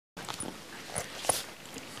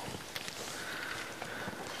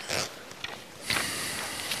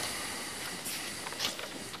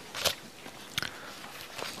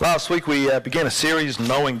Last week we began a series,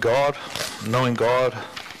 Knowing God. And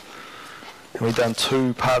we've done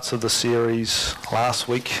two parts of the series last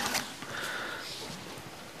week,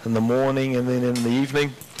 in the morning and then in the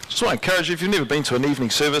evening. Just want to encourage you, if you've never been to an evening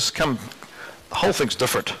service, come. The whole thing's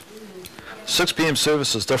different. 6 p.m.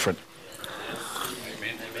 service is different.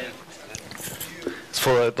 Amen. It's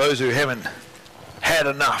for those who haven't had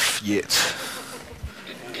enough yet.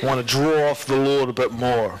 Want to draw off the Lord a bit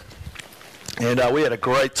more. And we had a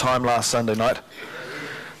great time last Sunday night.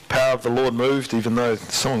 Power of the Lord moved, even though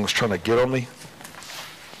someone was trying to get on me.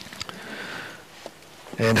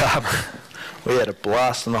 And we had a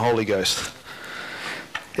blast in the Holy Ghost.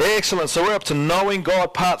 Excellent. So we're up to Knowing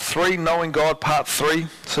God Part 3. Knowing God Part 3.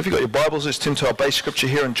 So if you've got your Bibles, let's turn to our base scripture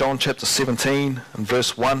here in John chapter 17 and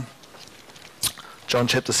verse 1. John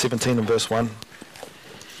chapter 17 and verse 1.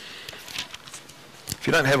 If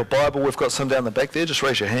you don't have a Bible, we've got some down the back there. Just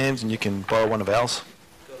raise your hands and you can borrow one of ours.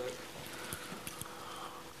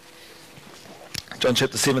 John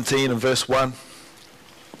chapter 17 and verse 1.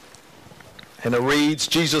 And it reads,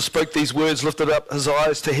 Jesus spoke these words, lifted up his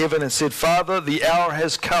eyes to heaven and said, Father, the hour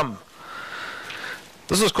has come.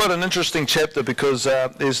 This is quite an interesting chapter because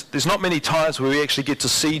there's not many times where we actually get to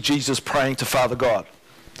see Jesus praying to Father God.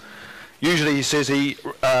 Usually he says he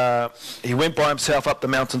went by himself up the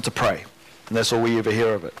mountain to pray. And that's all we ever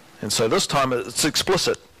hear of it. And so this time it's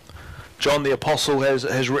explicit. John the Apostle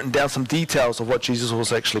has written down some details of what Jesus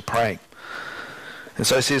was actually praying. And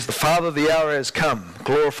so he says, the Father, the hour has come.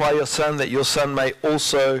 Glorify your Son, that your Son may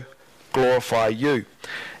also glorify you.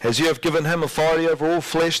 As you have given him authority over all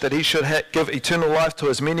flesh, that he should give eternal life to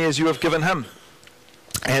as many as you have given him.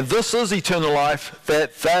 And this is eternal life,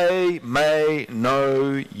 that they may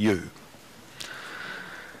know you.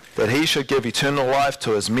 That he should give eternal life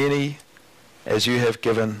to as many as you have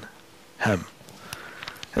given him.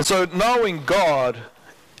 And so knowing God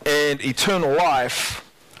and eternal life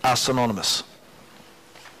are synonymous.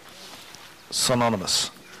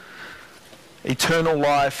 Synonymous. Eternal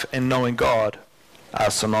life and knowing God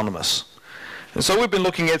are synonymous. And so we've been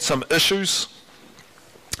looking at some issues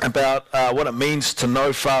about what it means to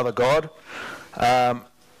know Father God.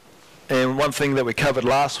 And one thing that we covered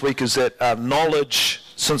last week is that our knowledge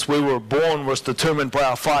since we were born was determined by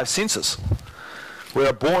our 5 senses. We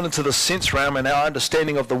are born into the sense realm, and our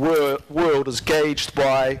understanding of the world is gauged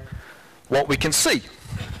by what we can see,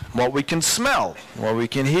 what we can smell, what we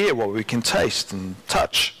can hear, what we can taste and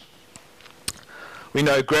touch. We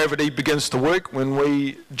know gravity begins to work when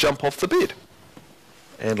we jump off the bed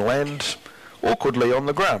and land awkwardly on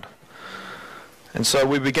the ground. And so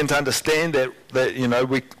we begin to understand that you know,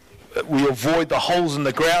 we avoid the holes in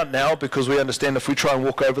the ground now because we understand if we try and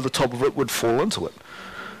walk over the top of it, we'd fall into it.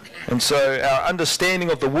 And so our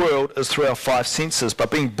understanding of the world is through our 5 senses.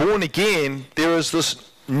 But being born again, there is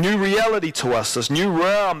this new reality to us, this new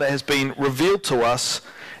realm that has been revealed to us,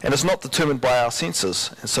 and it's not determined by our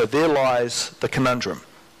senses. And so there lies the conundrum.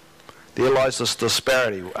 There lies this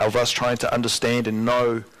disparity of us trying to understand and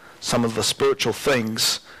know some of the spiritual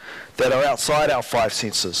things that are outside our 5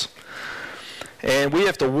 senses. And we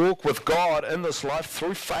have to walk with God in this life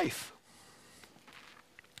through faith.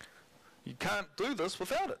 You can't do this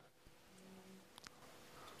without it.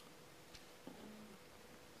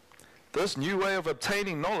 This new way of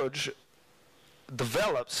obtaining knowledge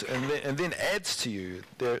develops and then adds to you.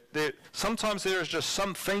 Sometimes there is just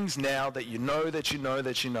some things now that you know that you know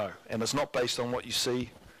that you know. And it's not based on what you see,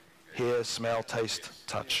 hear, smell, taste,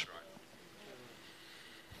 touch.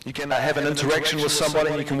 You can have an interaction with somebody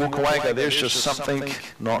and you can walk away and go, there's just something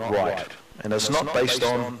not right. And it's not based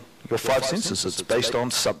on your 5 senses. It's based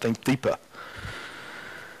on something deeper.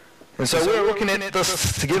 And so we're looking at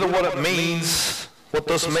this together, what it means, what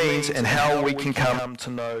this means, and how we can come to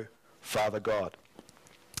know Father God.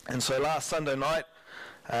 And so last Sunday night,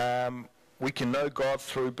 we can know God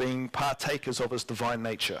through being partakers of his divine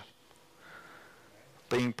nature.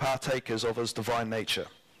 Being partakers of his divine nature.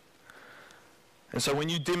 And so when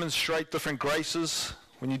you demonstrate different graces,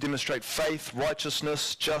 when you demonstrate faith,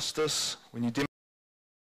 righteousness, justice, when you demonstrate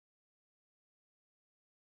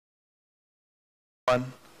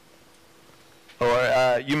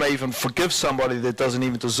or you may even forgive somebody that doesn't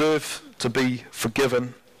even deserve to be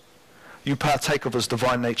forgiven, you partake of his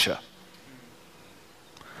divine nature.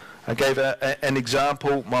 I gave an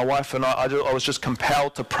example. My wife and I was just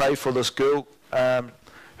compelled to pray for this girl. Her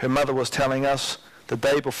mother was telling us the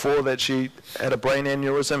day before that she had a brain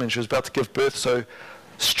aneurysm and she was about to give birth, so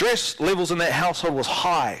stress levels in that household was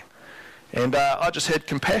high. And I just had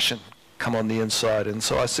compassion come on the inside. And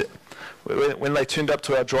so I said, when they turned up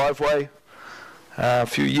to our driveway a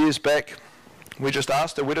few years back, We just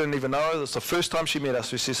asked her. We didn't even know her. It's the first time she met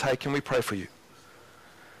us. We says, hey, can we pray for you?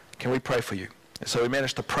 Can we pray for you? And so we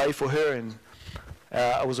managed to pray for her, and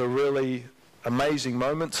it was a really amazing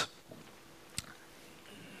moment.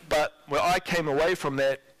 But where I came away from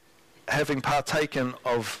that, having partaken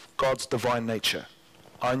of God's divine nature,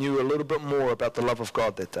 I knew a little bit more about the love of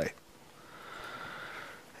God that day.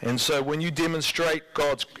 And so when you demonstrate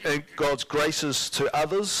God's graces to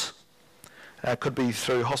others, it could be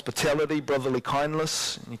through hospitality, brotherly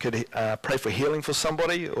kindness. You could pray for healing for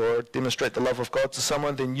somebody or demonstrate the love of God to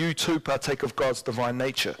someone, then you too partake of God's divine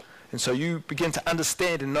nature. And so you begin to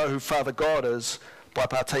understand and know who Father God is by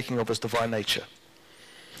partaking of his divine nature.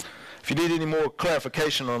 If you need any more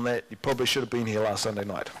clarification on that, you probably should have been here last Sunday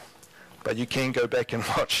night. But you can go back and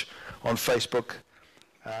watch on Facebook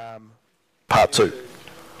part 2.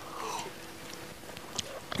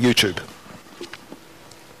 YouTube.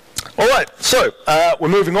 All right, so we're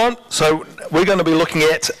moving on. So we're going to be looking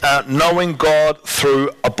at knowing God through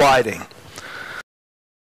abiding.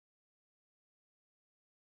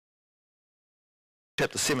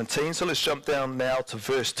 Chapter 17. So let's jump down now to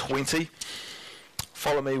verse 20.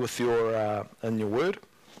 Follow me with your in your word.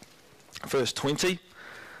 Verse 20.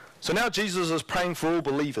 So now Jesus is praying for all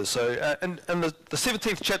believers. So in the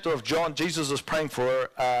 17th chapter of John, Jesus is praying for,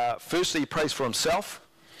 firstly he prays for himself.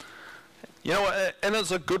 You know, and it's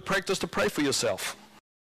a good practice to pray for yourself.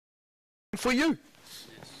 For you.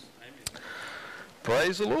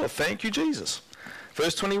 Praise the Lord. Thank you, Jesus.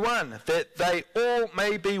 Verse 21, that they all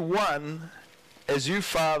may be one as you,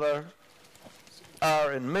 Father,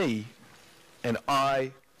 are in me, and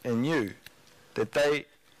I in you, that they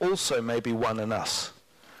also may be one in us,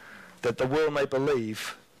 that the world may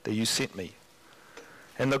believe that you sent me.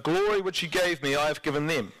 And the glory which you gave me I have given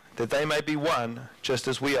them, that they may be one just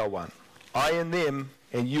as we are one. I in them,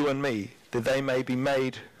 and you in me, that they may be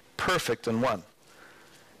made perfect in one.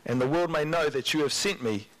 And the world may know that you have sent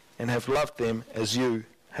me, and have loved them as you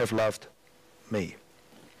have loved me.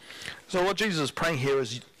 So what Jesus is praying here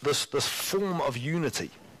is this form of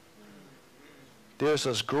unity. There is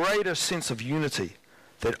this greater sense of unity,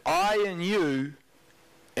 that I in you,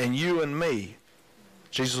 and you and me.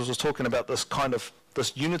 Jesus was talking about this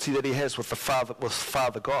unity that he has with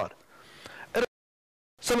Father God.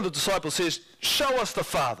 Some of the disciples says, show us the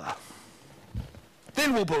Father,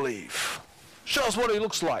 then we'll believe. Show us what he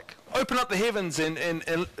looks like. Open up the heavens and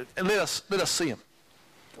let us see him.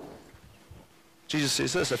 Jesus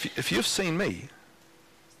says this, if you've seen me,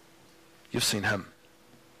 you've seen him.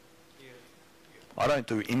 I don't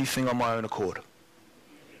do anything on my own accord.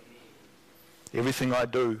 Everything I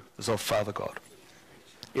do is of Father God.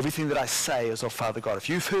 Everything that I say is of Father God. If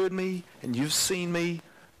you've heard me and you've seen me,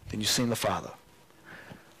 then you've seen the Father.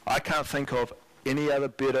 I can't think of any other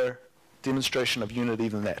better demonstration of unity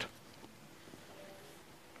than that.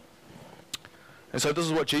 And so this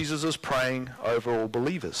is what Jesus is praying over all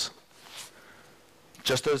believers.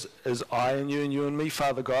 Just as I and you and me,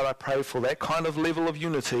 Father God, I pray for that kind of level of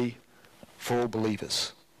unity for all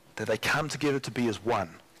believers, that they come together to be as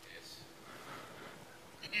one.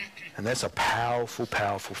 And that's a powerful,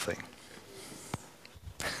 powerful thing.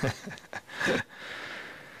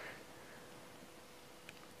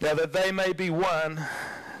 Now that they may be one,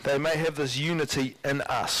 they may have this unity in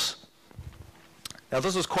us. Now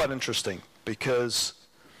this is quite interesting, because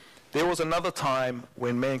there was another time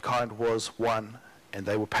when mankind was one and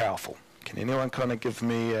they were powerful. Can anyone kind of give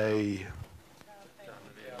me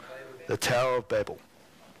the Tower of Babel?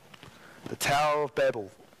 The Tower of Babel.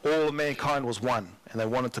 All of mankind was one, and they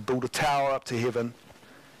wanted to build a tower up to heaven.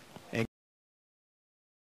 And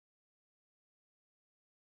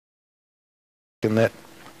that,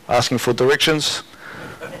 asking for directions,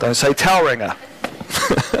 don't say Toweringer.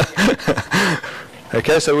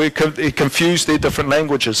 Okay, so he confused their different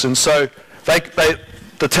languages, and so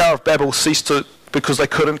the Tower of Babel ceased because they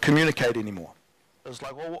couldn't communicate anymore. It was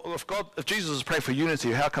like, well, if Jesus is praying for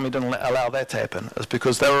unity, how come he didn't allow that to happen? It's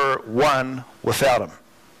because they were one without him.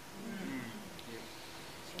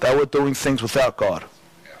 They were doing things without God.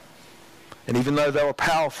 And even though they were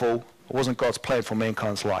powerful, it wasn't God's plan for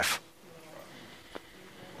mankind's life.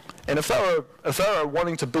 And if they were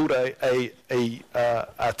wanting to build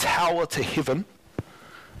a tower to heaven,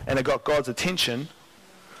 and it got God's attention,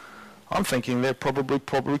 I'm thinking they probably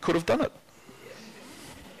could have done it.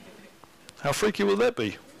 How freaky would that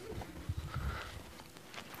be?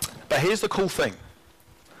 But here's the cool thing,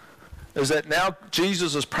 is that now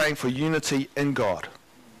Jesus is praying for unity in God.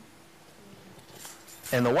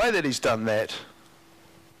 And the way that he's done that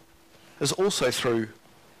is also through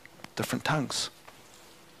different tongues.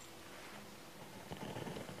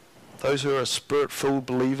 those who are spirit-filled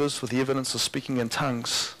believers with the evidence of speaking in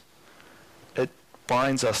tongues, it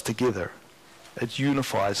binds us together. It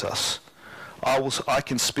unifies us. I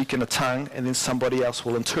can speak in a tongue and then somebody else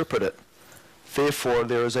will interpret it. Therefore,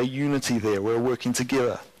 there is a unity there. We're working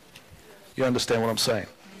together. You understand what I'm saying?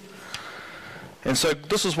 And so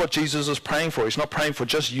this is what Jesus is praying for. He's not praying for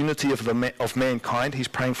just unity of mankind. He's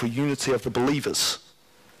praying for unity of the believers.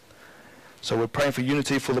 So we're praying for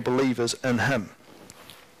unity for the believers in him.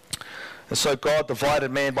 And so God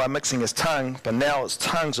divided man by mixing his tongue, but now his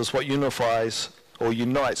tongues is what unifies or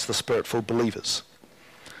unites the spirit-filled believers.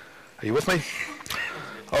 Are you with me?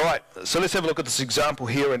 All right, so let's have a look at this example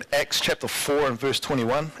here in Acts chapter 4 and verse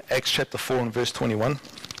 21. Acts chapter 4 and verse 21.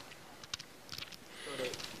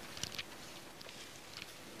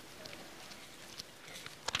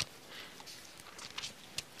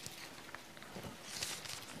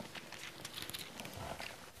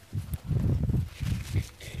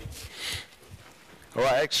 All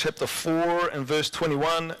right, Acts chapter 4 and verse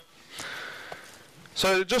 21.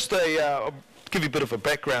 So just I'll give you a bit of a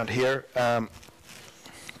background here.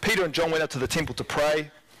 Peter and John went up to the temple to pray,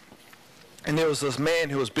 and there was this man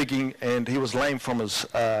who was begging, and he was lame from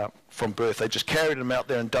birth. They just carried him out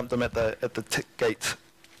there and dumped him at the gate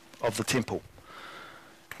of the temple.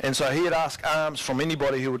 And so he had asked alms from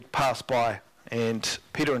anybody who would pass by, and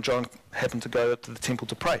Peter and John happened to go up to the temple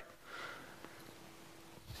to pray.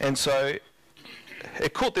 And so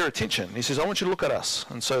it caught their attention. He says, I want you to look at us.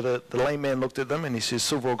 And so the lame man looked at them and he says,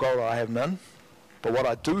 silver or gold I have none, but what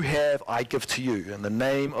I do have I give to you. In the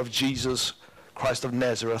name of Jesus Christ of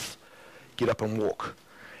Nazareth, get up and walk.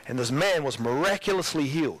 And this man was miraculously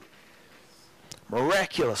healed.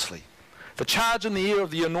 Miraculously. The charge in the ear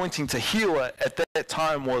of the anointing to heal at that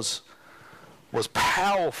time was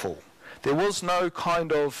powerful. There was no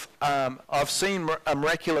kind of, I've seen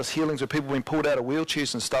miraculous healings where people have been pulled out of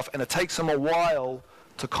wheelchairs and stuff, and it takes them a while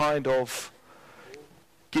to kind of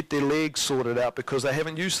get their legs sorted out because they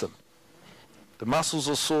haven't used them. The muscles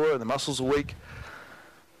are sore and the muscles are weak.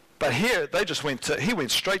 But here, he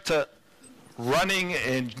went straight to running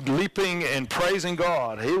and leaping and praising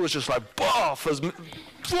God. He was just like,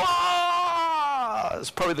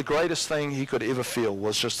 it's probably the greatest thing he could ever feel,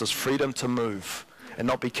 was just this freedom to move and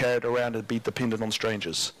not be carried around and be dependent on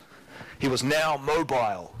strangers. He was now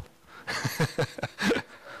mobile.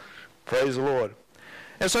 Praise the Lord.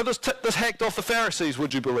 And so this hacked off the Pharisees,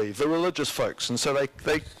 would you believe, the religious folks. And so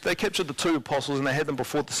they captured the two apostles and they had them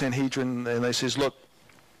before the Sanhedrin, and they says, look,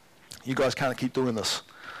 you guys can't keep doing this.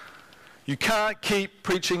 You can't keep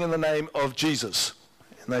preaching in the name of Jesus.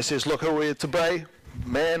 And they says, look, who are we to obey,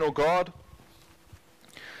 man or God?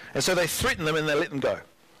 And so they threatened them and they let them go.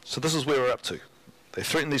 So this is where we're up to. They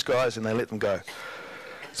threatened these guys and they let them go.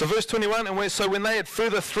 So verse 21, so when they had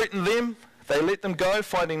further threatened them, they let them go,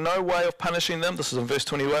 finding no way of punishing them. This is in verse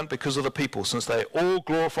 21, because of the people, since they all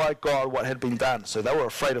glorified God what had been done. So they were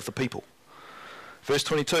afraid of the people. Verse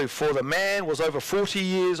 22, for the man was over 40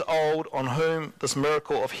 years old on whom this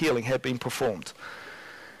miracle of healing had been performed.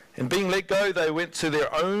 And being let go, they went to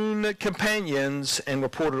their own companions and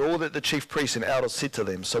reported all that the chief priests and elders said to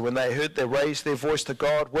them. So when they heard, they raised their voice to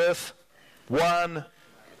God with one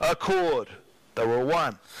accord. They were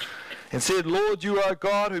one. And said, Lord, you are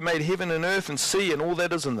God who made heaven and earth and sea and all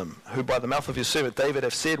that is in them, who by the mouth of your servant David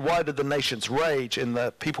have said, why did the nations rage and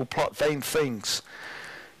the people plot vain things?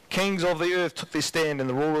 Kings of the earth took their stand, and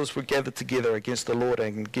the rulers were gathered together against the Lord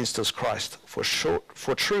and against his Christ.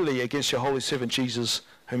 For truly against your holy servant Jesus,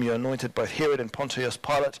 whom you anointed, both Herod and Pontius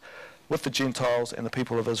Pilate, with the Gentiles and the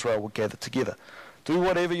people of Israel were gathered together. Do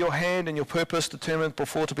whatever your hand and your purpose determined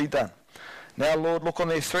before to be done. Now, Lord, look on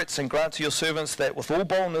their threats and grant to your servants that with all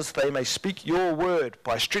boldness they may speak your word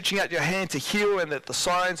by stretching out your hand to heal, and that the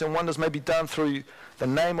signs and wonders may be done through the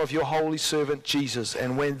name of your holy servant Jesus.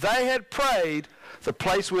 And when they had prayed, the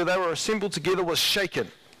place where they were assembled together was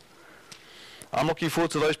shaken. I'm looking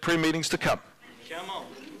forward to those prayer meetings to come. Come on.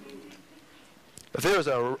 If there was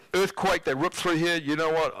an earthquake that ripped through here, you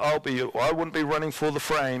know what? I wouldn't be running for the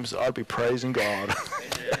frames. I'd be praising God.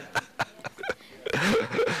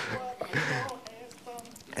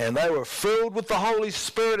 And they were filled with the Holy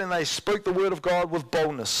Spirit, and they spoke the word of God with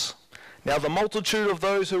boldness. Now the multitude of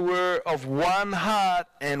those who were of one heart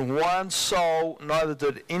and one soul, neither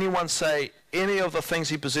did anyone say any of the things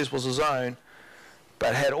he possessed was his own,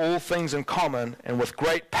 but had all things in common, and with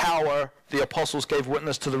great power the apostles gave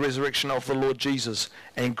witness to the resurrection of the Lord Jesus.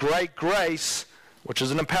 And great grace, which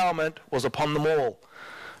is an empowerment, was upon them all.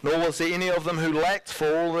 Nor was there any of them who lacked,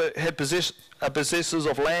 for all that had possessors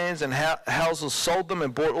of lands and houses sold them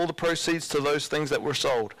and brought all the proceeds to those things that were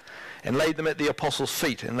sold, and laid them at the apostles'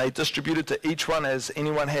 feet, and they distributed to each one as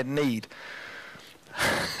anyone had need.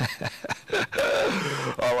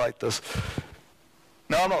 I like this.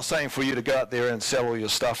 Now, I'm not saying for you to go out there and sell all your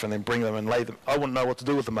stuff and then bring them and lay them. I wouldn't know what to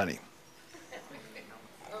do with the money.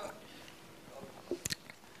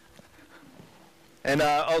 And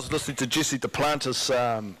I was listening to Jesse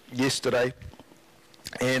Duplantis yesterday,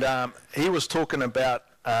 and he was talking about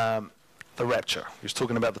the rapture. He was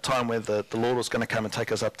talking about the time where the Lord was going to come and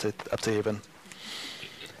take us up to heaven.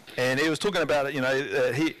 And he was talking about it. He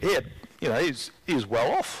was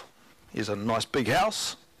well off. He has a nice big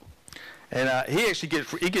house, and he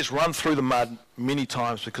actually gets run through the mud many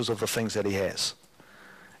times because of the things that he has.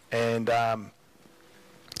 And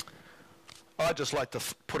I just like to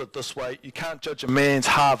put it this way: you can't judge a man's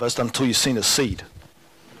harvest until you've seen his seed.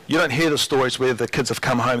 You don't hear the stories where the kids have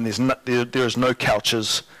come home and there is no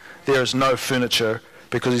couches, there is no furniture,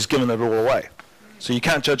 because he's given it all away. So you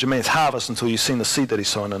can't judge a man's harvest until you've seen the seed that he's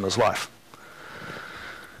sown in his life.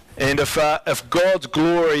 And if God's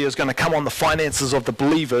glory is going to come on the finances of the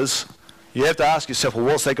believers, you have to ask yourself, well,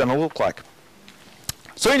 what's that going to look like?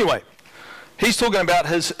 So anyway, he's talking about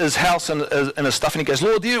his house and his stuff, and he goes,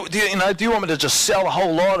 Lord, do you want me to just sell a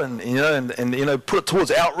whole lot and put it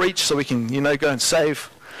towards outreach so we can go and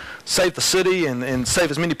save the city and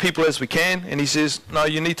save as many people as we can? And he says, no,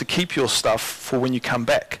 you need to keep your stuff for when you come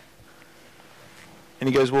back. And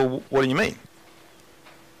he goes, well, what do you mean?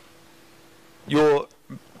 Your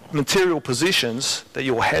material possessions that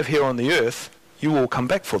you will have here on the earth, you will come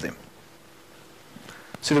back for them.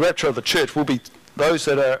 See, the rapture of the church will be those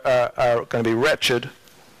that are going to be raptured,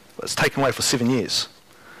 it's taken away for 7 years.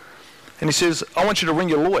 And he says, I want you to ring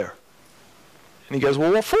your lawyer. And he goes,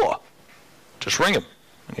 well, what for? Just ring him.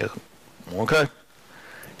 And he goes, okay.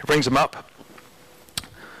 He rings him up.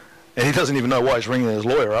 And he doesn't even know why he's ringing his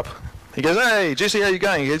lawyer up. He goes, hey, Jesse, how you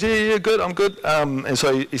going? He goes, yeah, good, I'm good. And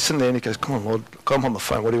so he's sitting there and he goes, come on, Lord, I'm on the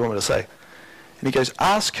phone. What do you want me to say? And he goes,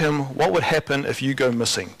 ask him what would happen if you go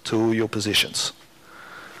missing to all your possessions.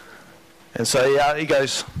 And so he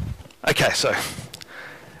goes, okay, so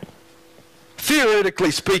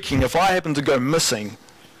theoretically speaking, if I happen to go missing,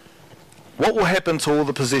 what will happen to all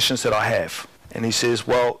the possessions that I have? And he says,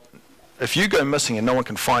 well, if you go missing and no one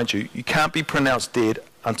can find you, you can't be pronounced dead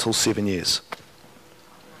until 7 years.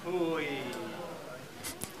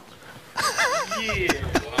 Yeah.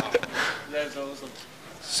 That's awesome.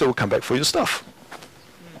 So we'll come back for your stuff.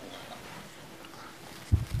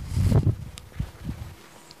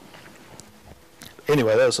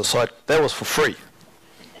 Anyway, that was a side. That was for free.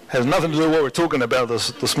 Has nothing to do with what we're talking about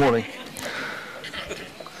this morning.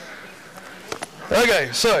 Okay,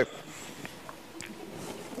 so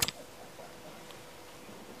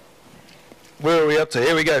where are we up to?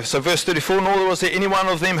 Here we go. So verse 34, nor was there any one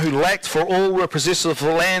of them who lacked, for all were possessors of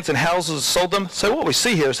the lands and houses sold them. So what we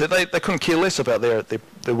see here is that they couldn't care less about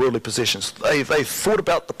their worldly possessions. They thought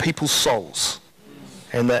about the people's souls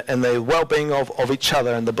and the well-being of each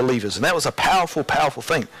other and the believers. And that was a powerful, powerful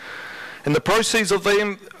thing. And the proceeds of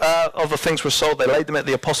the things were sold. They laid them at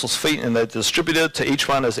the apostles' feet, and they distributed to each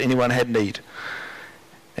one as anyone had need.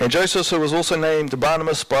 And Joseph, who was also named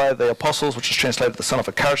Barnabas by the apostles, which is translated the son of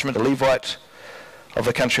encouragement, a Levite of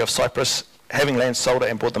the country of Cyprus, having land, sold it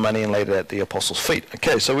and bought the money and laid it at the apostles' feet.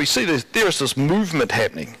 Okay, so we see there is this movement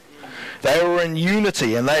happening. They were in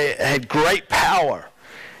unity and they had great power.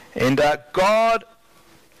 And God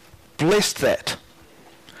blessed that.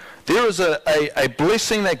 There is a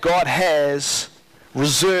blessing that God has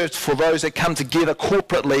reserved for those that come together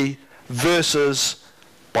corporately versus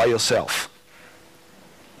by yourself.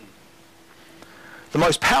 The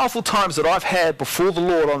most powerful times that I've had before the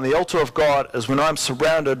Lord on the altar of God is when I'm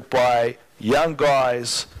surrounded by young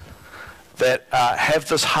guys that have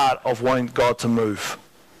this heart of wanting God to move.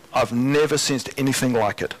 I've never sensed anything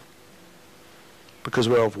like it. Because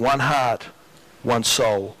we're of one heart, one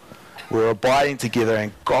soul. We're abiding together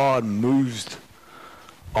and God moved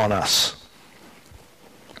on us.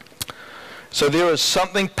 So there is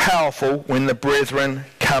something powerful when the brethren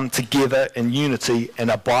come together in unity and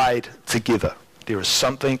abide together. There is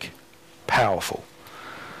something powerful.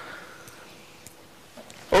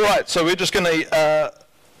 All right, so we're just going to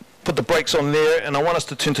put the brakes on there, and I want us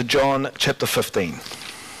to turn to John chapter 15.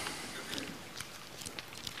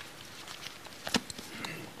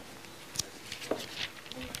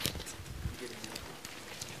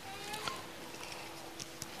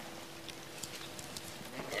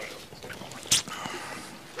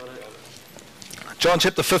 John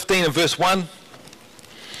chapter 15 and verse 1.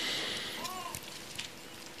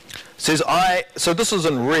 says, so this is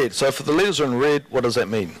in red. So if the letters are in red, what does that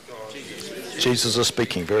mean? Jesus is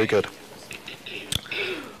speaking. Very good.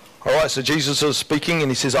 All right, so Jesus is speaking,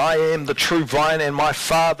 and he says, I am the true vine, and my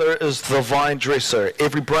Father is the vine dresser.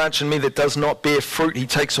 Every branch in me that does not bear fruit, he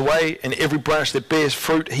takes away, and every branch that bears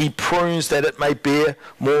fruit, he prunes that it may bear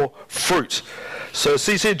more fruit. So it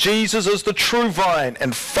says here, Jesus is the true vine,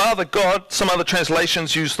 and Father God, some other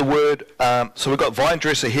translations use the word, so we've got vine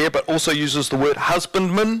dresser here, but also uses the word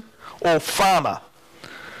husbandman or farmer.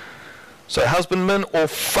 So husbandman or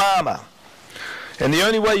farmer. And the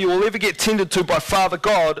only way you will ever get tended to by Father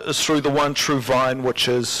God is through the one true vine, which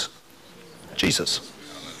is Jesus.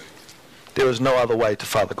 There is no other way to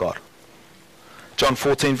Father God. John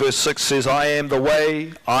 14 verse 6 says, I am the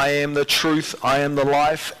way, I am the truth, I am the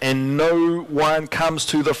life, and no one comes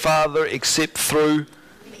to the Father except through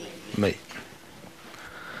me.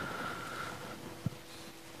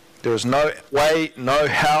 There is no way, no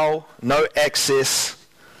how, no access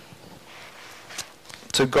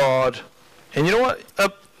to God. And you know what?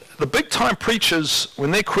 The big-time preachers,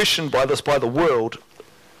 when they're questioned by this by the world,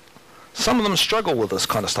 some of them struggle with this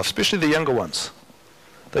kind of stuff, especially the younger ones.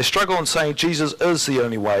 They struggle in saying Jesus is the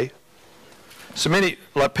only way. So many,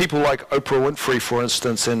 like people like Oprah Winfrey, for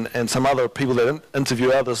instance, and some other people that interview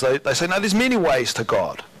others, they say, no, there's many ways to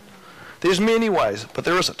God. There's many ways, but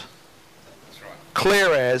there isn't. That's right.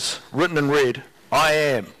 Clear as, written in red, I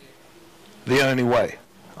am the only way.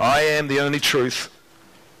 I am the only truth.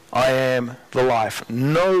 I am the life.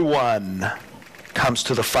 No one comes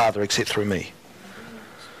to the Father except through me.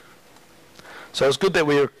 So it's good that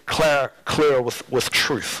we are clear with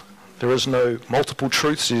truth. There is no multiple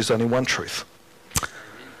truths. There's only one truth.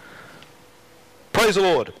 Praise the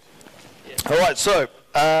Lord. All right, so,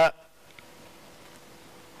 and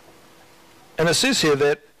it says here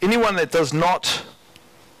that anyone that does not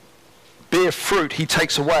bear fruit, he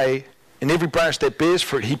takes away, and every branch that bears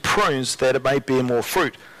fruit, he prunes that it may bear more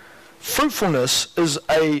fruit. Fruitfulness is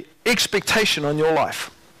an expectation on your life.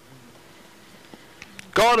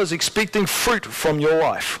 God is expecting fruit from your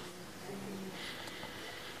life.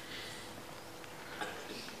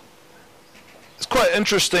 It's quite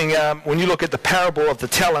interesting when you look at the parable of the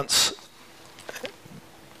talents.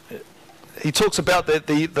 He talks about that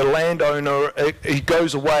the landowner, he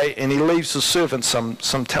goes away and he leaves his servants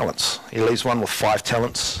some talents. He leaves one with 5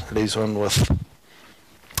 talents, he leaves one with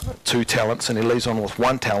 2 talents, and he leaves one with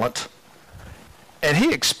 1 talent. And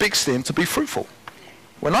he expects them to be fruitful.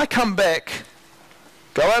 When I come back,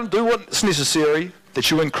 go out and do what's necessary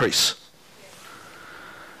that you increase.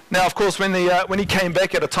 Now, of course, when he came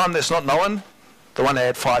back at a time that's not known, the one that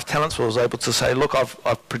had 5 talents was able to say, look,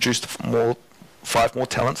 I've produced 5 more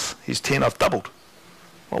talents. He's 10, I've doubled.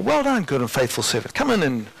 Well done, good and faithful servant. Come in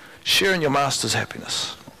and share in your master's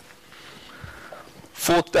happiness.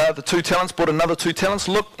 The 2 talents brought another 2 talents.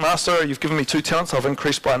 Look, master, you've given me 2 talents. I've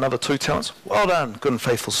increased by another 2 talents. Well done, good and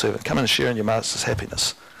faithful servant. Come in and share in your master's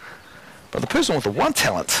happiness. But the person with the 1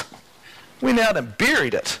 talent went out and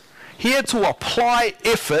buried it. He had to apply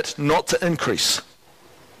effort not to increase.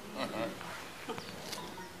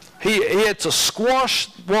 He had to squash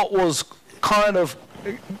what was kind of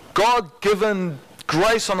God-given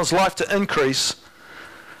grace on his life to increase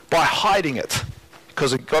by hiding it,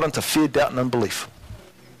 because it got into fear, doubt, and unbelief.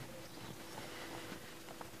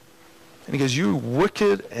 And he goes, you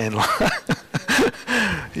wicked and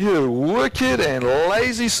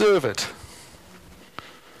lazy servant.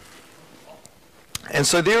 And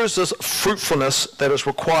so there is this fruitfulness that is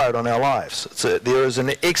required on our lives. There is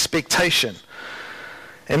an expectation.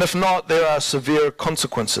 And if not, there are severe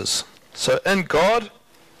consequences. So in God,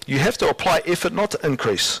 you have to apply effort not to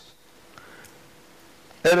increase.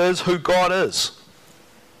 It is who God is.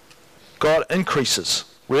 God increases.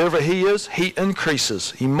 Wherever he is, he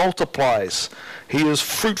increases. He multiplies. He is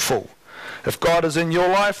fruitful. If God is in your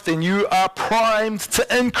life, then you are primed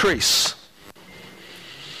to increase.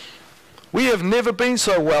 We have never been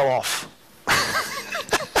so well off.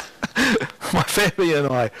 My family and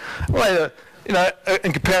I. Well,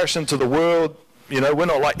 in comparison to the world, we're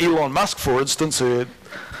not like Elon Musk, for instance.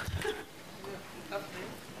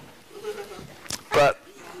 But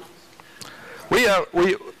we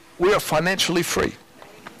are financially free.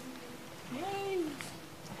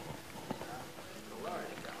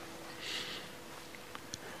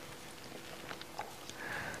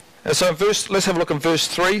 And so let's have a look in verse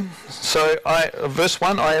 3. So verse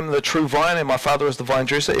 1, I am the true vine, and my Father is the vine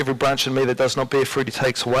dresser. Every branch in me that does not bear fruit, he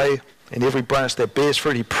takes away. And every branch that bears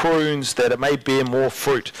fruit, he prunes, that it may bear more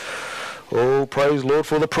fruit. Oh, praise the Lord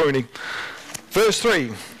for the pruning. Verse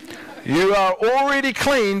 3, you are already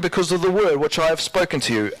clean because of the word which I have spoken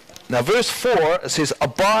to you. Now verse 4, it says,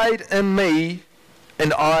 abide in me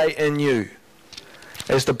and I in you.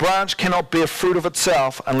 As the branch cannot bear fruit of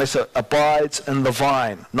itself unless it abides in the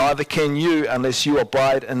vine, neither can you unless you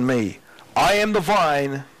abide in me. I am the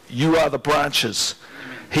vine, you are the branches.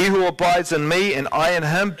 He who abides in me and I in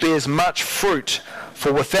him bears much fruit,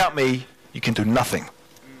 for without me you can do nothing.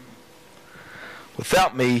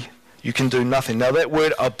 Without me you can do nothing. Now that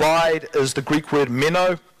word abide is the Greek word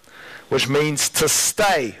meno, which means to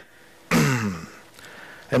stay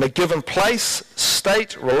in a given place,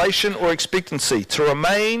 state, relation, or expectancy. To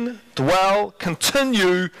remain, dwell,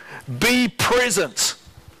 continue, be present.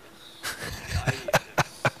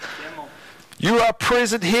 You are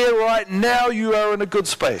present here right now. You are in a good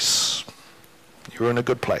space. You're in a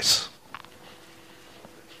good place.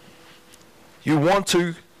 You want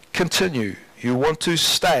to continue. You want to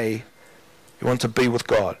stay. You want to be with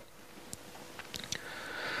God.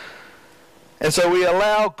 And so we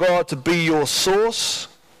allow God to be your source.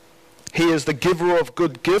 He is the giver of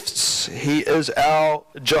good gifts. He is our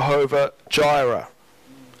Jehovah Jireh.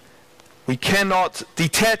 We cannot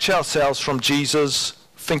detach ourselves from Jesus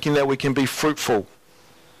thinking that we can be fruitful.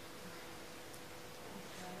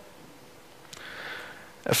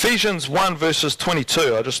 Ephesians 1 verses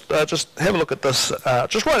 22. I just have a look at this.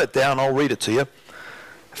 Just write it down. I'll read it to you.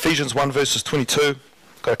 Ephesians 1 verses 22.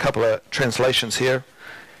 Got a couple of translations here.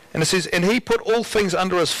 And it says, and he put all things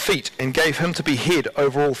under his feet and gave him to be head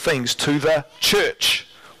over all things to the church,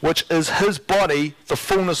 which is his body, the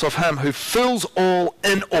fullness of him who fills all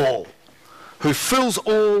in all. Who fills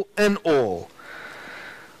all in all.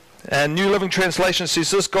 And New Living Translation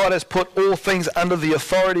says this, God has put all things under the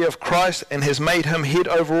authority of Christ and has made him head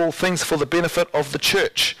over all things for the benefit of the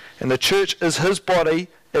church. And the church is his body.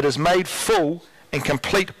 It is made full and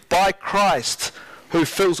complete by Christ, who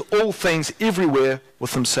fills all things everywhere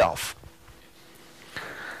with himself.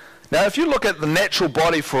 Now if you look at the natural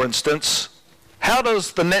body, for instance, how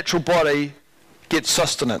does the natural body get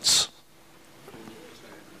sustenance?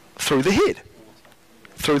 Through the head,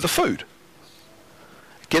 through the food.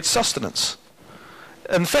 It gets sustenance.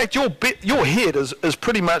 In fact, your head is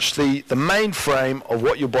pretty much the mainframe of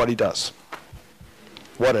what your body does.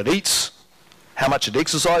 What it eats, how much it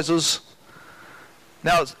exercises.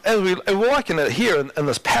 Now, as we liken it here in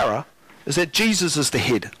this para, is that Jesus is the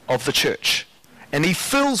head of the church. And he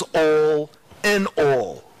fills all in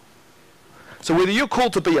all. So whether you're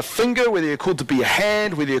called to be a finger, whether you're called to be a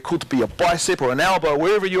hand, whether you're called to be a bicep or an elbow,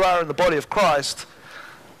 wherever you are in the body of Christ,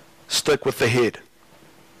 stick with the head.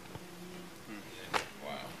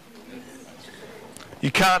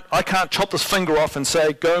 I can't chop this finger off and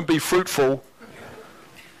say, go and be fruitful.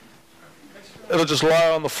 It'll just lie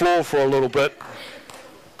on the floor for a little bit,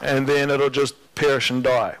 and then it'll just perish and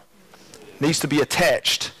die. It needs to be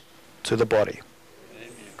attached to the body.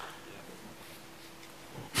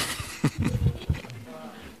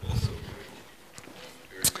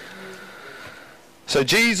 So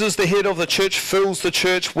Jesus, the head of the church, fills the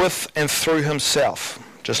church with and through himself.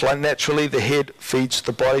 Just like naturally the head feeds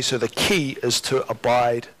the body, so the key is to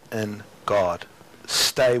abide in God.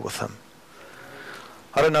 Stay with him.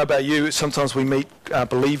 I don't know about you, sometimes we meet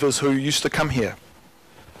believers who used to come here,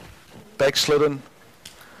 backslidden,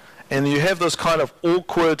 and you have this kind of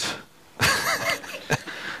awkward, I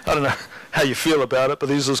don't know how you feel about it, but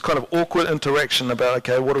there's this kind of awkward interaction about,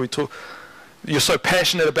 okay, what do we talk? You're so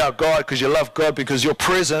passionate about God because you love God, because you're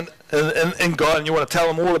present in God and you want to tell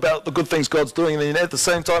him all about the good things God's doing, and then at the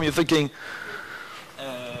same time you're thinking,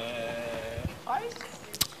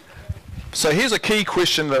 so here's a key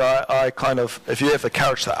question that I kind of, if you have the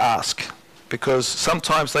courage to ask, because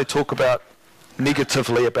sometimes they talk about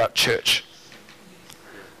negatively about church.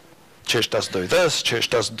 Church doesn't do this, church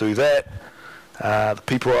doesn't do that, the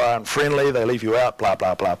people are unfriendly, they leave you out, blah,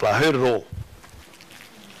 blah, blah, blah. I heard it all.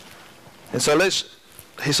 And so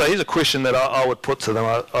here's a question that I would put to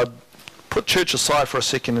them. I'd put church aside for a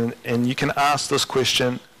second, and you can ask this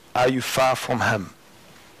question, are you far from him?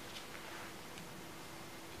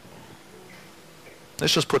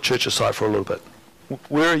 Let's just put church aside for a little bit.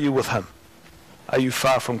 Where are you with him? Are you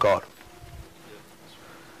far from God?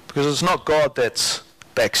 Because it's not God that's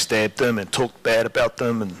backstabbed them and talked bad about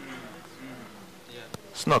them, and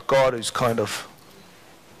it's not God who's kind of,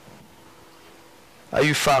 are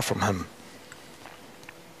you far from him?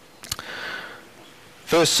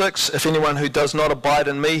 Verse 6, if anyone who does not abide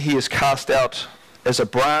in me, he is cast out as a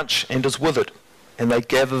branch and is withered, and they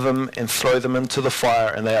gather them and throw them into the fire,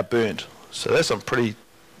 and they are burned. So that's some pretty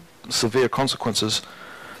severe consequences.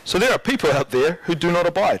 So there are people out there who do not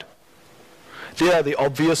abide. There are the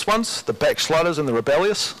obvious ones, the backsliders and the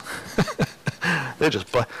rebellious. They're just,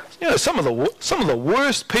 some of the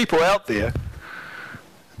worst people out there.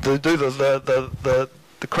 They do the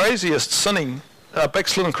craziest sinning,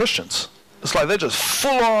 backslidden Christians. It's like they just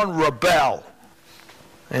full on rebel,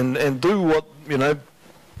 and do what they'll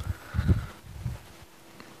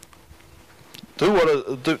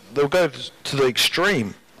go to the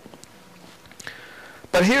extreme.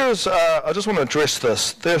 But here's, I just want to address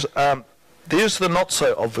this. There's the not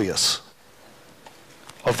so obvious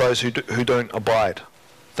of those who don't abide.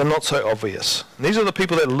 They're not so obvious. And these are the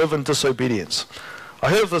people that live in disobedience.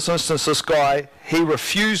 I heard of this instance, this guy, he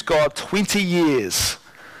refused God 20 years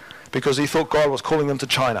because he thought God was calling him to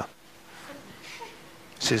China.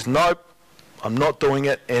 He says, nope, I'm not doing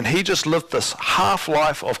it. And he just lived this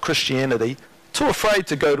half-life of Christianity, too afraid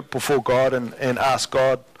to go before God and ask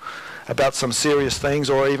God about some serious things,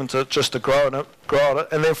 or even to grow on it.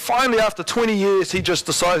 And then finally, after 20 years, he just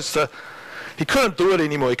decides he couldn't do it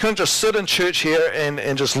anymore. He couldn't just sit in church here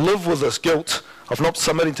and just live with this guilt of not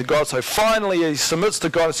submitting to God. So finally, he submits to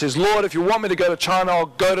God and says, Lord, if you want me to go to China, I'll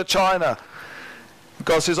go to China.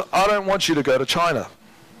 God says, I don't want you to go to China.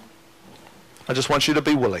 I just want you to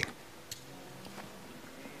be willing.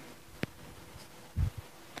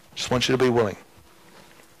 Just want you to be willing.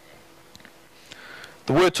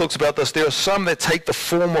 The word talks about this. There are some that take the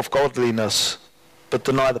form of godliness, but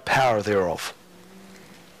deny the power thereof.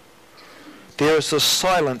 There is this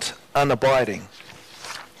silent unabiding,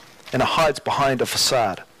 and it hides behind a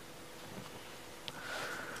facade.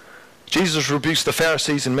 Jesus rebukes the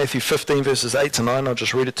Pharisees in Matthew 15 verses 8 to 9. I'll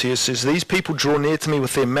just read it to you. It says, these people draw near to me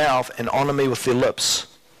with their mouth and honor me with their lips,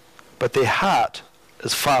 but their heart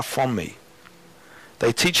is far from me.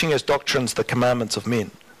 They teaching as doctrines the commandments of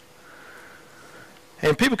men.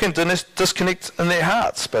 And people can disconnect in their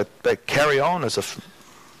hearts, but they carry on as if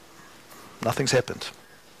nothing's happened.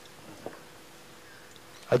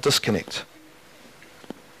 A disconnect.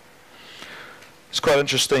 It's quite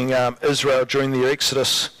interesting. Israel, during the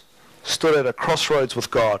Exodus, stood at a crossroads with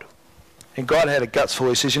God. And God had a guts full.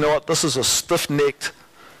 He says, you know what, this is a stiff-necked,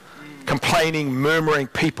 complaining, murmuring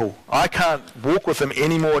people. I can't walk with them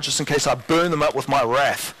anymore just in case I burn them up with my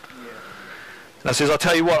wrath. And I says, I'll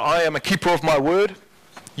tell you what, I am a keeper of my word.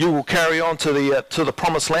 You will carry on to the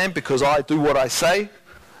promised land because I do what I say.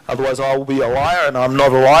 Otherwise I will be a liar, and I'm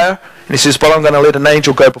not a liar. And he says, but I'm going to let an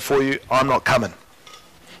angel go before you. I'm not coming.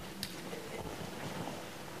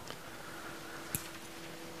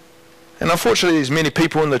 And unfortunately, there's many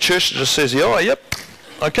people in the church that just says, oh, yep,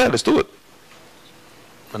 okay, let's do it.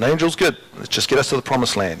 An angel's good. Let's just get us to the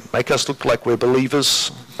promised land. Make us look like we're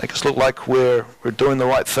believers. Make us look like we're doing the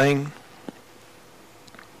right thing.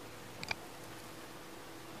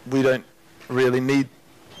 We don't really need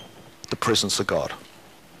the presence of God.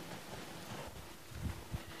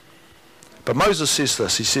 But Moses says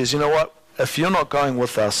this. He says, you know what? If you're not going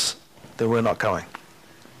with us, then we're not going.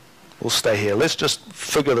 We'll stay here. Let's just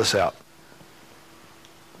figure this out.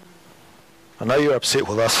 I know you're upset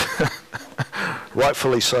with us.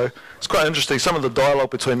 Rightfully so. It's quite interesting. Some of the dialogue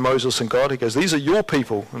between Moses and God, he goes, these are your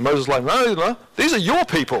people. And Moses is like, no, these are your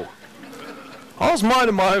people. I was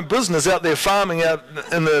minding my own business out there farming out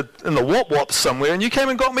in the wop-wops somewhere, and you came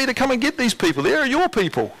and got me to come and get these people. They're your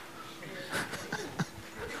people.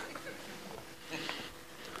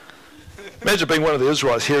 Imagine being one of the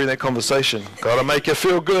Israelites hearing that conversation. Gotta make you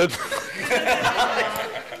feel good.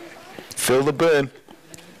 Feel the burn.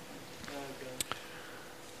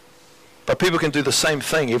 But people can do the same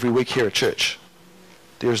thing every week here at church.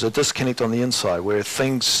 There's a disconnect on the inside where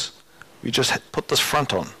things, we just put this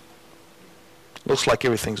front on. Looks like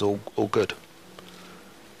everything's all good.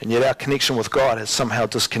 And yet our connection with God has somehow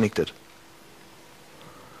disconnected.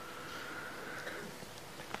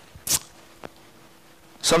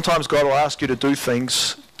 Sometimes God will ask you to do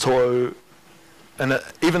things and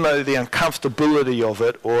even though the uncomfortability of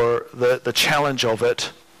it or the challenge of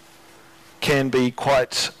it can be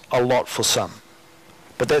quite a lot for some.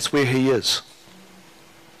 But that's where he is.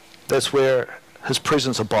 That's where his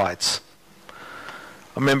presence abides.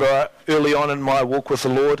 I remember early on in my walk with the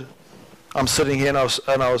Lord, I'm sitting here and I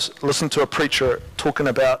was listening to a preacher talking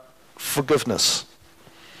about forgiveness.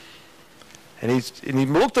 And he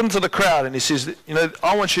looked into the crowd and he says, you know,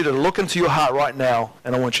 I want you to look into your heart right now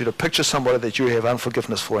and I want you to picture somebody that you have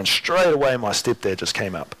unforgiveness for. And straight away my stepdad just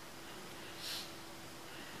came up.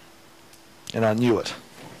 And I knew it.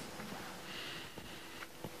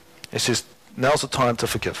 He says, now's the time to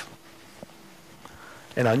forgive.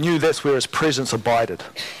 And I knew that's where his presence abided,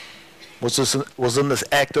 was in this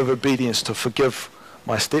act of obedience to forgive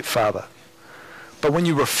my stepfather. But when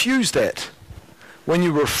you refuse that, when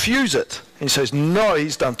you refuse it, and he says, no,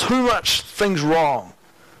 he's done too much things wrong,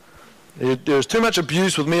 There's too much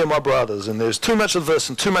abuse with me and my brothers, and there's too much of this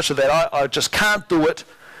and too much of that. I just can't do it.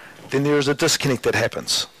 Then there is a disconnect that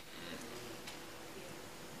happens.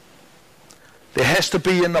 There has to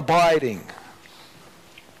be an abiding.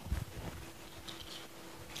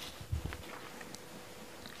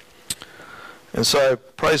 And so,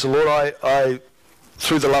 praise the Lord, I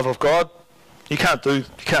through the love of God, you can't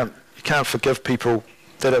forgive people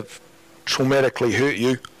that have traumatically hurt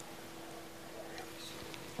you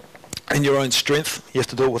in your own strength. You have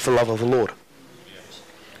to do it with the love of the Lord.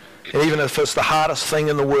 And even if it's the hardest thing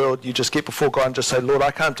in the world, you just get before God and just say, Lord,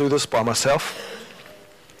 I can't do this by myself.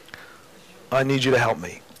 I need you to help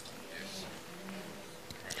me.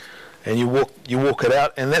 And you walk it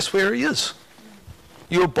out, and that's where he is.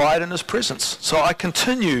 You abide in his presence. So I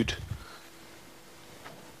continued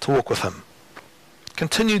to walk with him.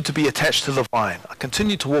 Continued to be attached to the vine. I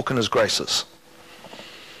continued to walk in his graces.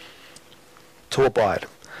 To abide.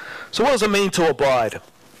 So what does it mean to abide?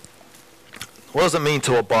 What does it mean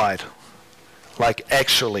to abide? Like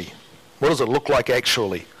actually. What does it look like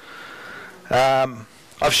actually?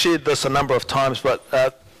 I've shared this a number of times, but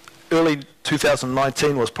early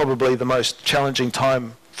 2019 was probably the most challenging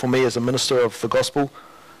time for me as a minister of the gospel.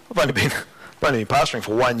 I've only been pastoring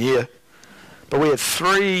for 1 year, but we had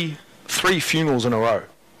three funerals in a row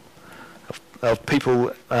of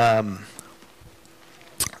people. A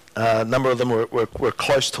number of them were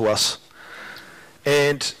close to us,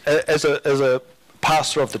 and as a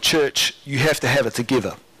pastor of the church, you have to have it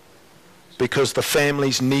together because the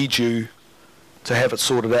families need you to have it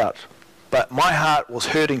sorted out. But my heart was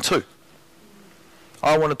hurting too.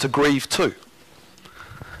 I wanted to grieve too.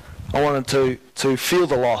 I wanted to feel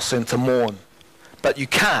the loss and to mourn. But you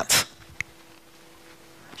can't.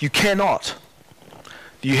 You cannot.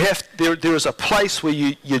 There is a place where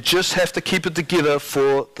you just have to keep it together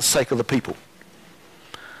for the sake of the people.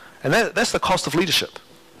 And that's the cost of leadership.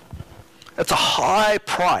 It's a high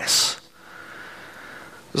price.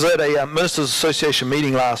 I was at a Ministers Association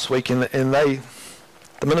meeting last week, and the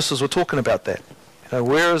ministers were talking about that. You know,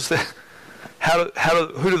 where is the,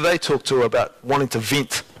 who do they talk to about wanting to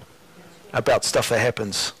vent about stuff that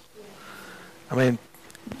happens? I mean,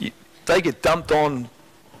 they get dumped on.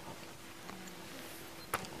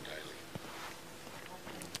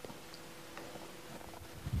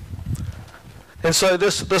 And so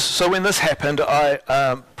so when this happened,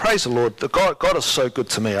 I praise the Lord. God is so good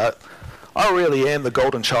to me. I really am the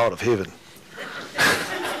golden child of heaven.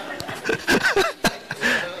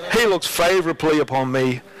 He looks favorably upon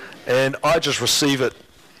me, and I just receive it.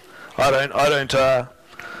 I'm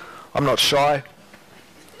not shy.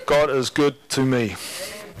 God is good to me.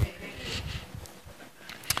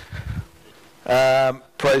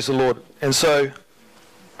 Praise the Lord. And so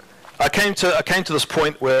I came to this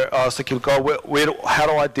point where I was thinking, God, how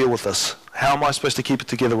do I deal with this? How am I supposed to keep it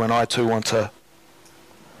together when I too want to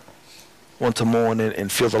mourn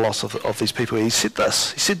and feel the loss of these people? He said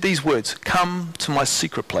this. He said these words: "Come to my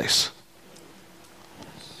secret place."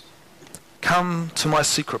 Come to my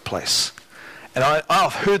secret place. And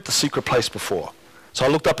I've heard the secret place before. So I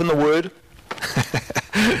looked up in the Word.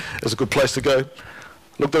 It's a good place to go.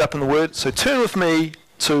 Looked it up in the Word. So turn with me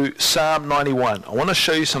to Psalm 91. I want to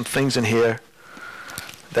show you some things in here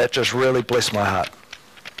that just really bless my heart.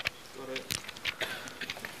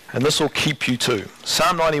 And this will keep you too.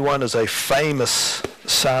 Psalm 91 is a famous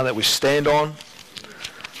psalm that we stand on,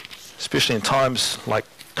 especially in times like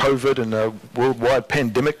COVID and a worldwide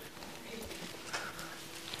pandemic.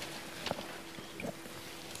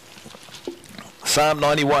 Psalm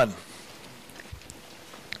 91.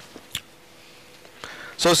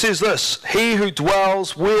 So it says this: "He who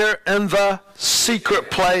dwells where in the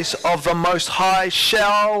secret place of the Most High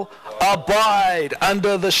shall abide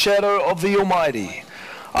under the shadow of the Almighty.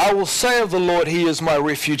 I will say of the Lord, He is my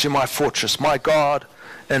refuge and my fortress, my God,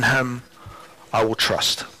 in Him I will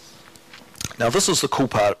trust." Now this is the cool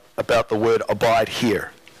part about the word abide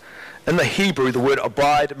here. In the Hebrew, the word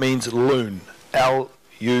abide means lun,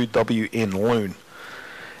 L-U-W-N, lun.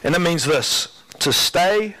 And it means this: to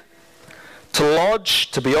stay, to lodge,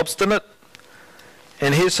 to be obstinate.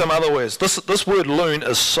 And here's some other words. This word lun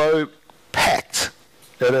is so packed.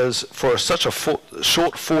 It is, for such a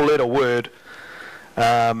short four-letter word,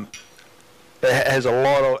 it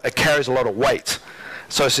carries a lot of weight.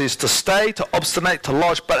 So it says to stay, to obstinate, to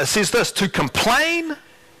lodge, but it says this: to complain,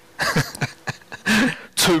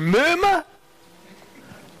 to murmur,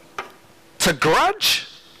 to grudge.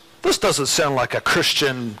 This doesn't sound like a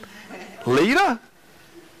Christian leader.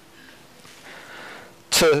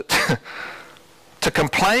 To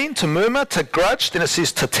complain, to murmur, to grudge, then it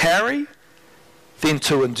says to tarry, then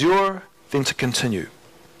to endure, then to continue.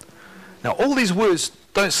 Now, all these words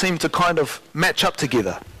don't seem to kind of match up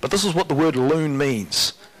together, but this is what the word loon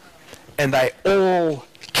means. And they all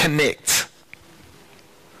connect.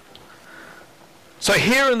 So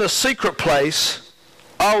here in the secret place,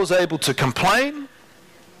 I was able to complain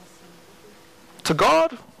to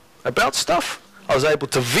God about stuff. I was able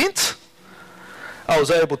to vent. I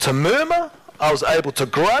was able to murmur. I was able to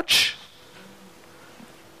grudge.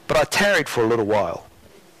 But I tarried for a little while.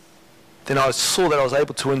 Then I saw that I was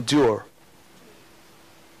able to endure.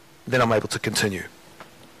 Then I'm able to continue.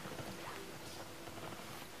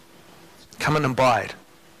 Come and abide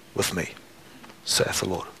with me, saith the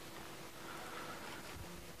Lord.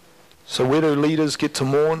 So where do leaders get to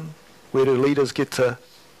mourn? Where do leaders get to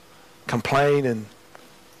complain and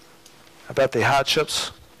about their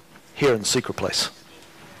hardships? Here in the secret place.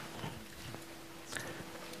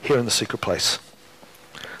 Here in the secret place.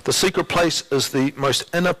 The secret place is the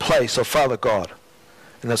most inner place of Father God,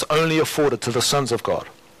 and that's only afforded to the sons of God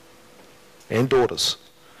and daughters.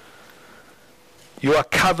 You are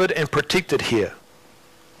covered and protected here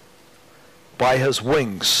by his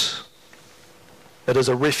wings. It is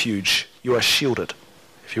a refuge. You are shielded.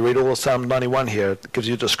 If you read all of Psalm 91 here, it gives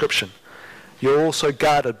you a description. You're also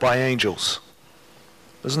guarded by angels.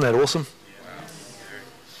 Isn't that awesome?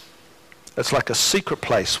 It's like a secret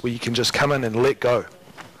place where you can just come in and let go.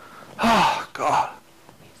 Oh, God.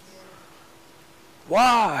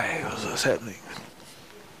 Why was this happening?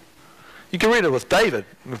 You can read it with David.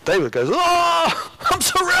 If David goes, oh, I'm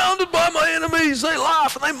surrounded by my enemies. They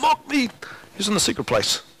laugh and they mock me. He's in the secret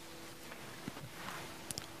place.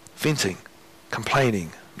 Venting,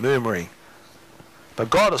 complaining, murmuring. But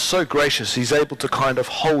God is so gracious, he's able to kind of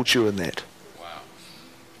hold you in that. Wow.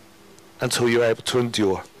 Until you're able to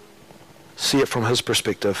endure. See it from his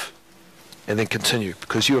perspective. And then continue.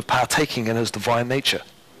 Because you are partaking in his divine nature.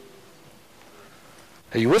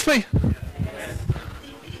 Are you with me?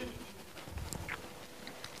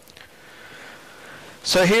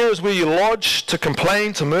 So here is where you lodge to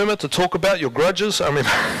complain, to murmur, to talk about your grudges. I remember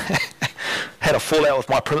had a fallout with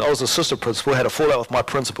my principal. I was assistant principal, had a fallout with my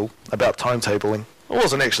principal about timetabling. It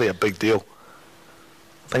wasn't actually a big deal.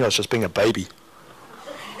 I think I was just being a baby.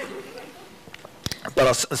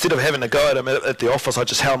 But instead of having to go at him at the office, I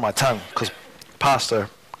just held my tongue because Pastor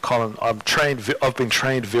Colin, I've been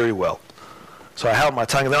trained very well. So I held my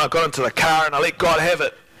tongue, and then I got into the car and I let God have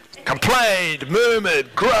it. Complained,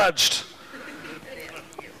 murmured, grudged.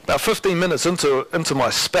 About 15 minutes into my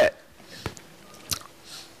spat,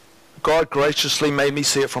 God graciously made me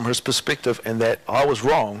see it from his perspective, and that I was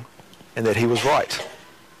wrong and that he was right.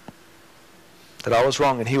 That I was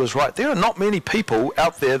wrong and he was right. There are not many people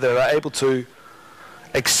out there that are able to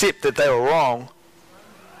accept that they were wrong.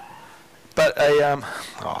 But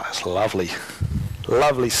it's lovely,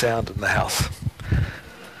 lovely sound in the house.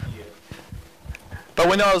 But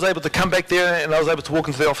when I was able to come back there and I was able to walk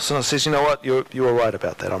into the office and I says, you know what, you were right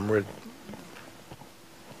about that. I'm ready.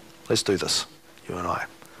 Let's do this, you and I.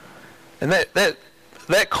 And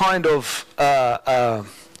that kind of,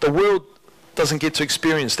 the world doesn't get to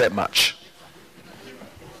experience that much.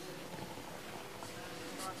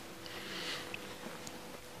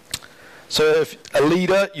 So if a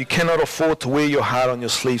leader, you cannot afford to wear your heart on your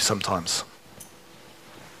sleeve sometimes.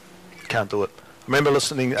 You can't do it. I remember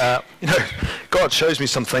listening, God shows me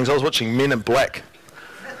some things. I was watching Men in Black.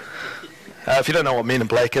 If you don't know what Men in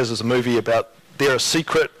Black is, it's a movie about they're a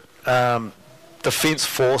secret defense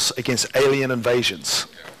force against alien invasions.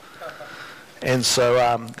 And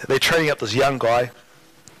so they're training up this young guy,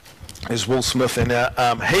 who's Will Smith, and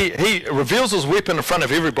he reveals his weapon in front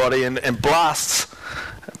of everybody and blasts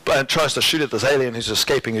and tries to shoot at this alien who's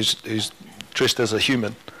escaping, who's dressed as a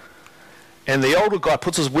human. And the older guy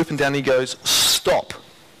puts his weapon down and he goes, stop.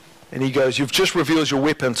 And he goes, you've just revealed your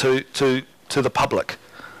weapon to the public.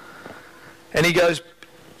 And he goes,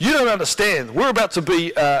 you don't understand. We're about to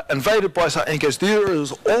be invaded by something. And he goes, there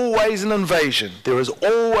is always an invasion. There is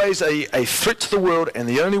always a threat to the world, and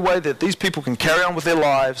the only way that these people can carry on with their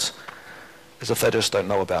lives is if they just don't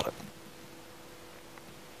know about it.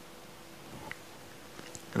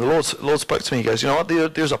 And the Lord spoke to me. He goes, you know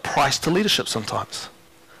what? There's a price to leadership sometimes.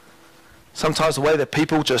 Sometimes the way that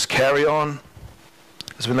people just carry on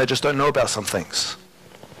is when they just don't know about some things.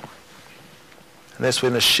 And that's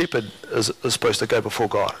when the shepherd is supposed to go before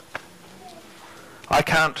God. I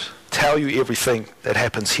can't tell you everything that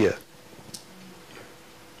happens here.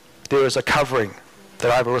 There is a covering that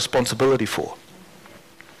I have a responsibility for.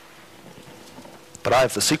 But I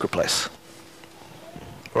have the secret place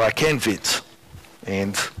where I can vent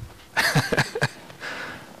and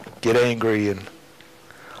get angry. And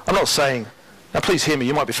I'm not saying Now please hear me,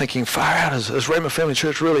 you might be thinking, far out, is Raymond Family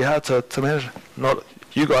Church really hard to manage? Not,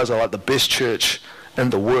 you guys are like the best church in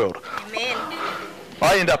the world. Amen.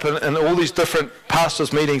 I end up in all these different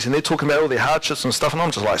pastors' meetings and they're talking about all their hardships and stuff, and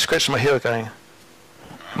I'm just like scratching my head going,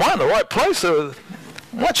 am I in the right place?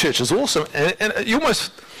 My church is awesome. And you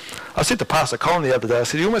almost, I said to Pastor Colin the other day, I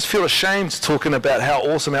said, you almost feel ashamed talking about how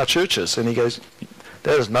awesome our church is. And he goes,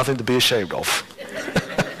 that is nothing to be ashamed of.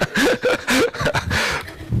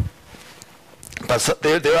 But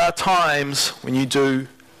there are times when you do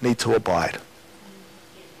need to abide.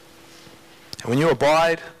 And when you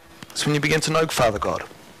abide, it's when you begin to know Father God.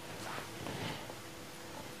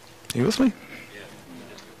 Are you with me?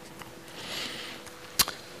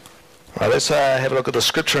 All right, let's have a look at the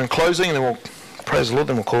scripture in closing, and then we'll praise the Lord,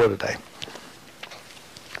 then we'll call it a day.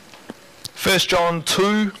 1 John 2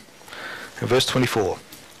 and verse 24.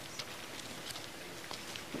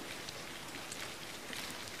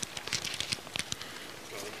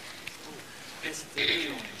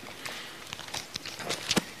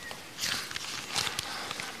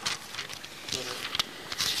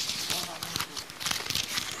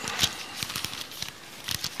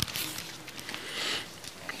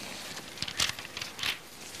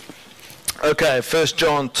 Okay, 1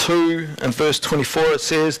 John 2 and verse 24, it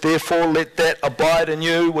says, therefore let that abide in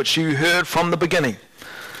you which you heard from the beginning.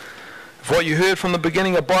 If what you heard from the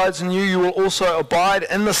beginning abides in you, you will also abide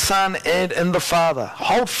in the Son and in the Father.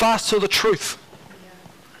 Hold fast to the truth.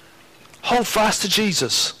 Hold fast to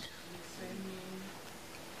Jesus.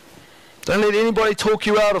 Don't let anybody talk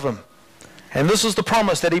you out of him. And this is the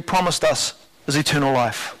promise that he promised us, is eternal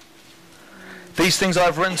life. These things I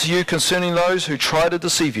have written to you concerning those who try to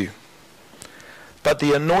deceive you. But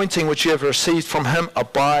the anointing which you have received from him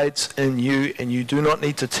abides in you, and you do not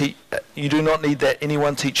need that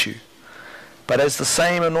anyone teach you. But as the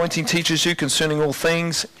same anointing teaches you concerning all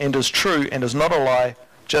things, and is true and is not a lie,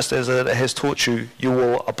 just as it has taught you, you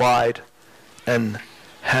will abide in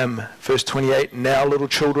him. Verse 28, now little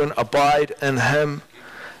children, abide in him,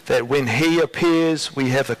 that when he appears, we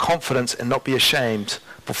have the confidence and not be ashamed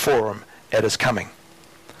before him at his coming.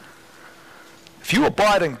 If you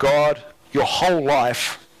abide in God, your whole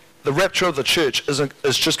life, the rapture of the church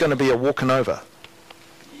is just going to be a walking over.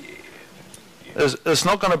 It's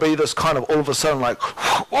not going to be this kind of all of a sudden like,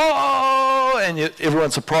 whoa, and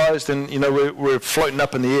everyone's surprised, and we're floating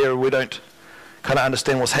up in the air, we don't kind of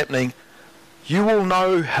understand what's happening. You will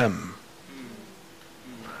know him.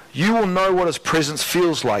 You will know what his presence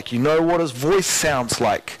feels like. You know what his voice sounds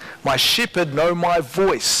like. My shepherd know my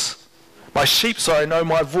voice. My sheep, know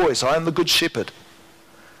my voice. I am the good shepherd.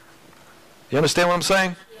 You understand what I'm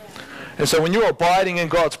saying? Yeah. And so when you're abiding in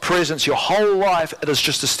God's presence, your whole life, it is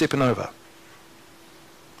just a stepping over.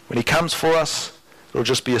 When he comes for us, it'll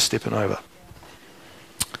just be a stepping over.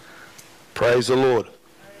 Praise the Lord.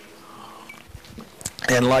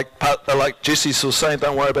 And like Jesse was saying,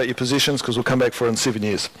 don't worry about your possessions because we'll come back for it in 7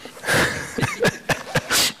 years.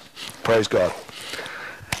 Praise God.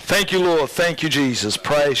 Thank you, Lord. Thank you, Jesus.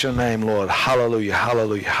 Praise your name, Lord. Hallelujah,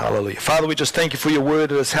 hallelujah, hallelujah. Father, we just thank you for your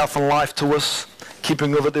word. It is health and life to us.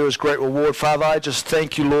 Keeping of it, there is great reward. Father, I just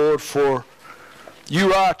thank you, Lord, for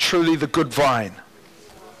you are truly the good vine.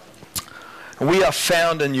 And we are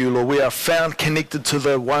found in you, Lord. We are found connected to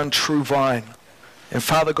the one true vine. And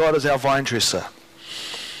Father God is our vine dresser.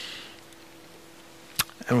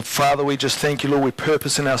 And Father, we just thank you, Lord. We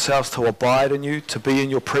purpose in ourselves to abide in you, to be in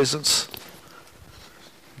your presence.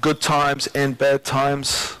 Good times and bad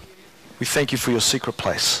times, we thank you for your secret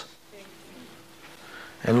place.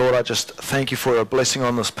 And Lord, I just thank you for a blessing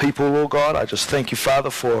on this people, Lord God. I just thank you, Father,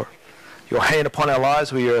 for your hand upon our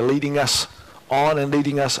lives where you're leading us on and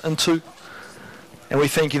leading us into. And we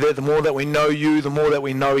thank you that the more that we know you, the more that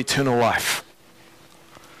we know eternal life.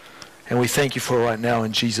 And we thank you for it right now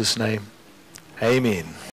in Jesus' name. Amen.